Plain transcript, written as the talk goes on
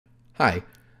Hi,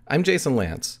 I'm Jason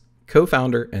Lantz,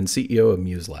 co-founder and CEO of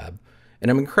MuseLab,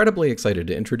 and I'm incredibly excited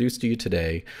to introduce to you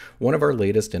today one of our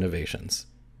latest innovations,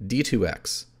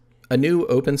 D2X, a new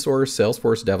open-source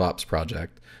Salesforce DevOps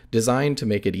project designed to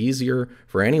make it easier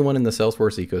for anyone in the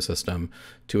Salesforce ecosystem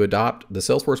to adopt the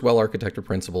Salesforce Well-Achitected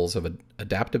principles of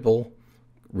adaptable,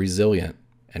 resilient,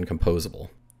 and composable.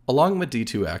 Along with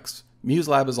D2X,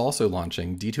 MuseLab is also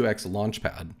launching D2X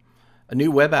Launchpad, a new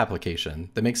web application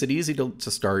that makes it easy to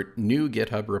start new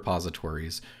GitHub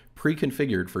repositories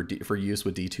pre-configured for use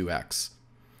with D2X.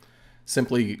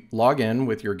 Simply log in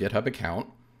with your GitHub account,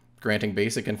 granting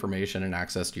basic information and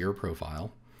access to your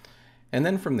profile. And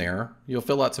then from there, you'll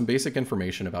fill out some basic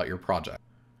information about your project.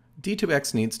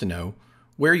 D2X needs to know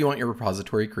where you want your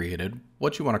repository created,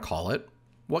 what you want to call it,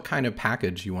 what kind of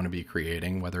package you want to be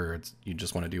creating, whether it's you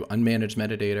just want to do unmanaged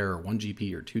metadata or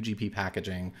 1GP or 2GP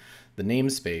packaging, the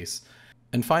namespace.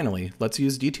 And finally, let's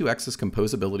use D2X's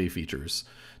composability features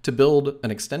to build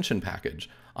an extension package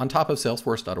on top of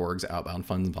Salesforce.org's outbound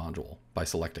funds module by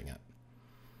selecting it.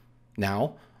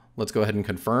 Now, let's go ahead and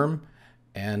confirm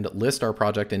and list our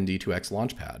project in D2X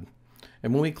Launchpad.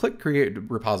 And when we click Create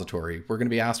Repository, we're going to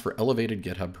be asked for elevated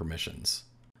GitHub permissions.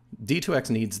 D2X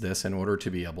needs this in order to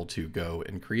be able to go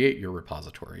and create your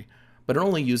repository, but it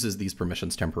only uses these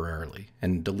permissions temporarily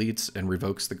and deletes and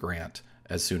revokes the grant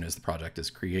as soon as the project is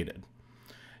created.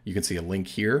 You can see a link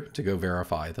here to go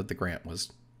verify that the grant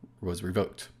was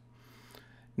revoked.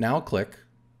 Now click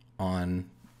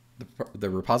on the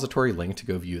repository link to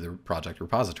go view the project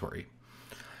repository.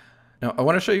 Now I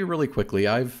want to show you really quickly,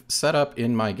 I've set up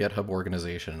in my GitHub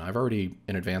organization, I've already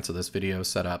in advance of this video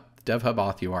set up DevHub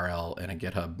auth URL and a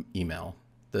GitHub email.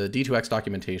 The D2X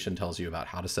documentation tells you about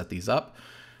how to set these up,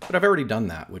 but I've already done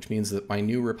that, which means that my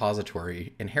new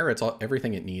repository inherits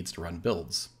everything it needs to run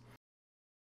builds.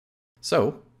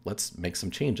 So let's make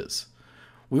some changes.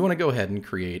 We want to go ahead and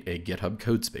create a GitHub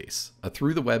Codespace, a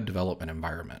through-the-web development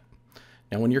environment.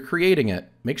 Now, when you're creating it,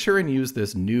 make sure and use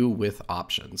this new with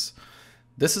options.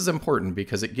 This is important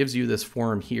because it gives you this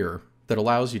form here that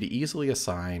allows you to easily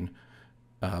assign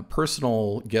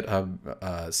personal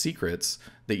GitHub secrets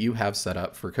that you have set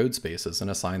up for Codespaces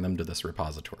and assign them to this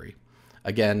repository.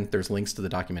 Again, there's links to the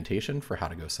documentation for how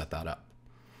to go set that up.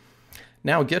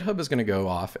 Now, GitHub is going to go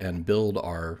off and build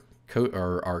our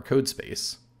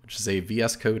Codespace, which is a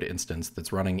VS Code instance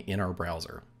that's running in our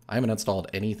browser. I haven't installed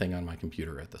anything on my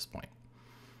computer at this point.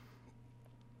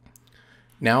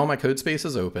 Now my Codespace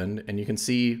is open, and you can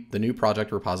see the new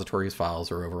project repositories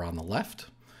files are over on the left.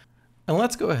 And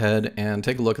let's go ahead and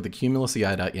take a look at the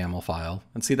cumulus.ci.yaml file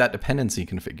and see that dependency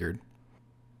configured.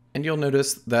 And you'll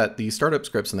notice that the startup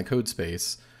scripts in the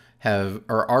Codespace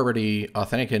are already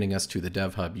authenticating us to the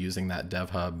DevHub using that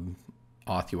DevHub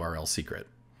auth URL secret.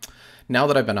 Now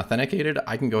that I've been authenticated,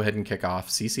 I can go ahead and kick off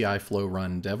CCI flow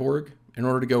run dev.org in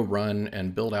order to go run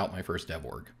and build out my first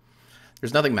dev.org.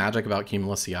 There's nothing magic about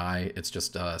Cumulus CI. It's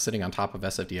just sitting on top of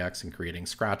SFDX and creating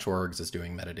scratch orgs, it's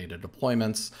doing metadata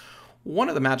deployments. One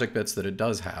of the magic bits that it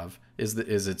does have is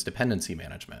its dependency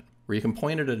management, where you can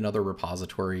point it at another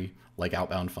repository like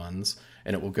outbound funds,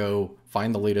 and it will go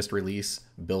find the latest release,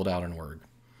 build out an org.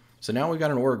 So now we've got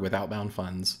an org with outbound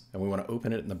funds, and we want to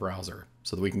open it in the browser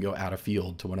so that we can go add a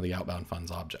field to one of the outbound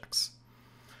funds objects.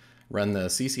 Run the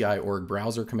CCI org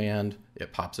browser command,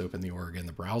 it pops open the org in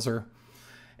the browser,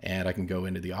 and I can go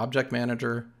into the object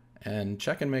manager and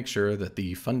check and make sure that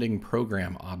the funding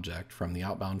program object from the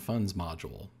outbound funds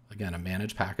module, again, a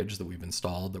managed package that we've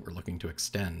installed that we're looking to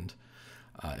extend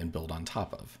and build on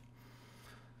top of.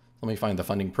 Let me find the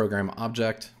funding program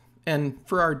object. And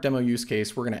for our demo use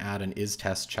case, we're going to add an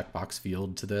is-test checkbox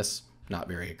field to this. Not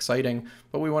very exciting,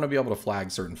 but we want to be able to flag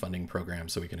certain funding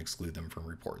programs so we can exclude them from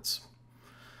reports.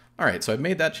 All right, so I've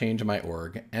made that change in my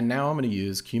org, and now I'm going to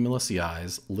use Cumulus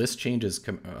CI's list changes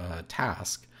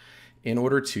task in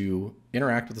order to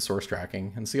interact with the source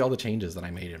tracking and see all the changes that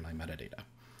I made in my metadata.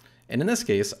 And in this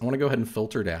case, I want to go ahead and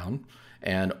filter down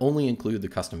and only include the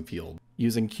custom field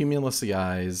using Cumulus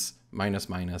CI's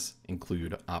 --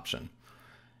 include option.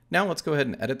 Now let's go ahead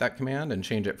and edit that command and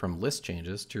change it from list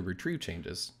changes to retrieve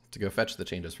changes to go fetch the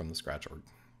changes from the scratch org.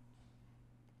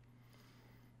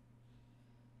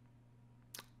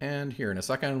 And here in a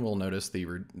second, we'll notice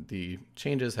the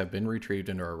changes have been retrieved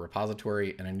into our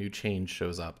repository and a new change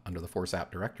shows up under the Force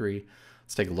app directory.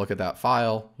 Let's take a look at that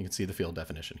file. You can see the field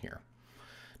definition here.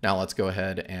 Now let's go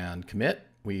ahead and commit.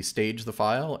 We stage the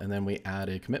file and then we add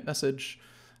a commit message,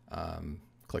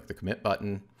 click the commit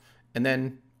button, and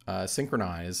then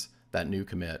synchronize that new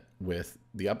commit with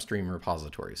the upstream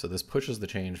repository. So this pushes the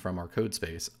change from our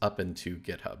Codespace up into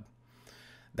GitHub.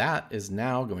 That is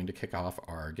now going to kick off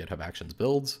our GitHub Actions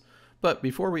builds, But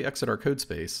before we exit our code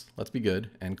space, let's be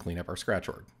good and clean up our scratch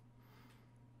org.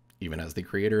 Even as the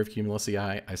creator of Cumulus CI,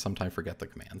 I sometimes forget the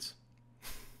commands.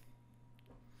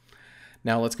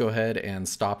 Now let's go ahead and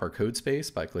stop our code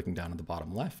space by clicking down at the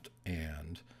bottom left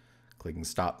and clicking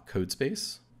Stop Code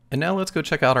Space. And now let's go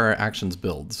check out our Actions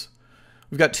builds.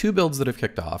 We've got two builds that have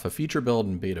kicked off, a feature build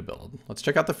and beta build. Let's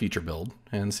check out the feature build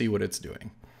and see what it's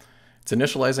doing. It's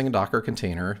initializing a Docker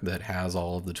container that has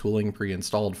all of the tooling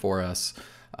pre-installed for us.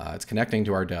 It's connecting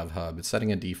to our dev hub, it's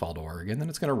setting a default org, and then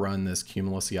it's going to run this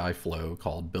Cumulus CI flow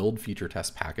called build feature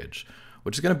test package,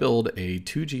 which is going to build a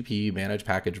 2GP managed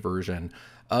package version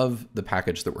of the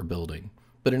package that we're building,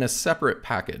 but in a separate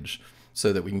package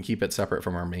so that we can keep it separate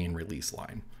from our main release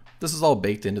line. This is all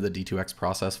baked into the D2X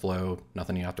process flow,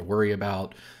 nothing you have to worry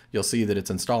about. You'll see that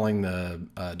it's installing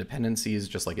the dependencies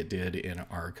just like it did in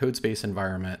our Codespace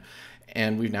environment,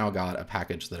 and we've now got a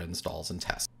package that installs and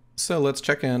tests. So let's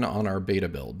check in on our beta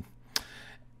build.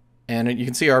 And you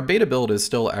can see our beta build is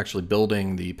still actually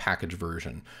building the package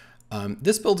version.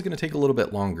 This build is going to take a little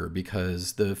bit longer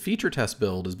because the feature test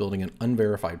build is building an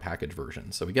unverified package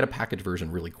version. So we get a package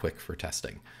version really quick for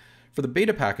testing. For the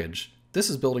beta package, this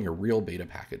is building a real beta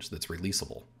package that's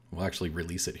releasable. We'll actually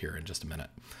release it here in just a minute.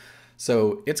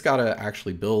 So it's got to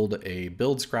actually build a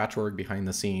build scratch org behind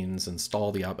the scenes,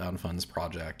 install the outbound funds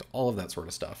project, all of that sort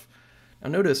of stuff. Now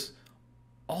notice,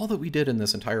 all that we did in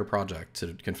this entire project to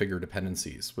configure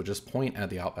dependencies would just point at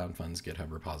the outbound funds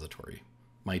GitHub repository.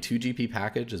 My 2GP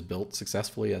package is built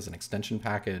successfully as an extension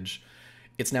package.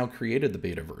 It's now created the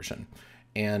beta version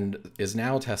and is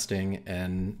now testing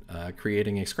and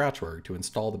creating a scratch org to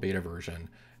install the beta version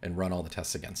and run all the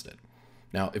tests against it.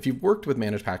 Now, if you've worked with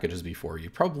managed packages before,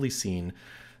 you've probably seen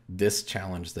this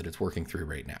challenge that it's working through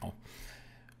right now.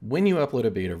 When you upload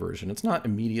a beta version, it's not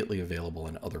immediately available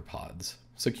in other pods.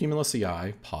 So Cumulus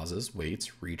CI pauses,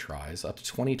 waits, retries up to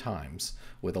 20 times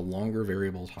with a longer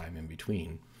variable time in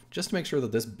between, just to make sure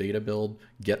that this beta build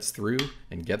gets through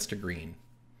and gets to green.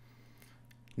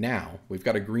 Now, we've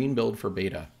got a green build for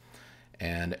beta,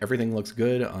 and everything looks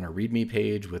good on our README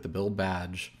page with the build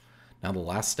badge. Now the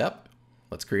last step,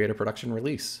 let's create a production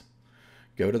release.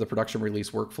 Go to the production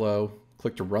release workflow,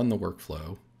 click to run the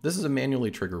workflow. This is a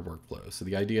manually triggered workflow, so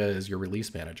the idea is your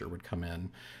release manager would come in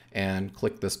and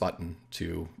click this button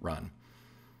to run.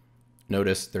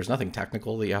 Notice there's nothing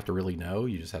technical that you have to really know.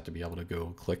 You just have to be able to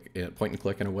go point and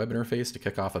click in a web interface to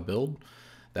kick off a build.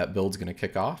 That build's going to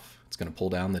kick off. It's going to pull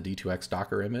down the D2X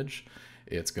Docker image.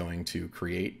 It's going to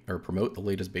create or promote the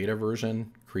latest beta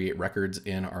version, create records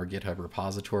in our GitHub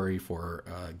repository for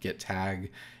a Git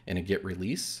tag and a Git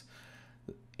release,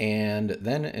 and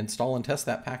then install and test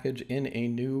that package in a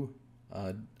new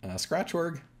scratch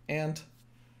org. And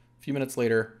a few minutes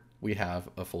later, we have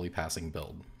a fully passing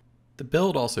build. The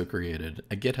build also created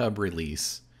a GitHub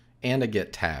release and a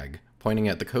Git tag pointing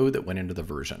at the code that went into the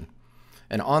version.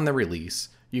 And on the release,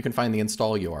 you can find the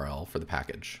install URL for the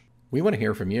package. We want to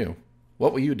hear from you.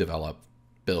 What will you develop,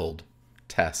 build,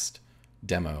 test,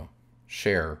 demo,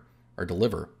 share, or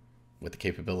deliver with the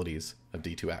capabilities of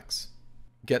D2X?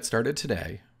 Get started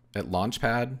today at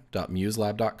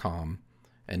launchpad.muselab.com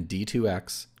and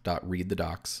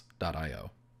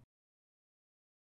d2x.readthedocs.io.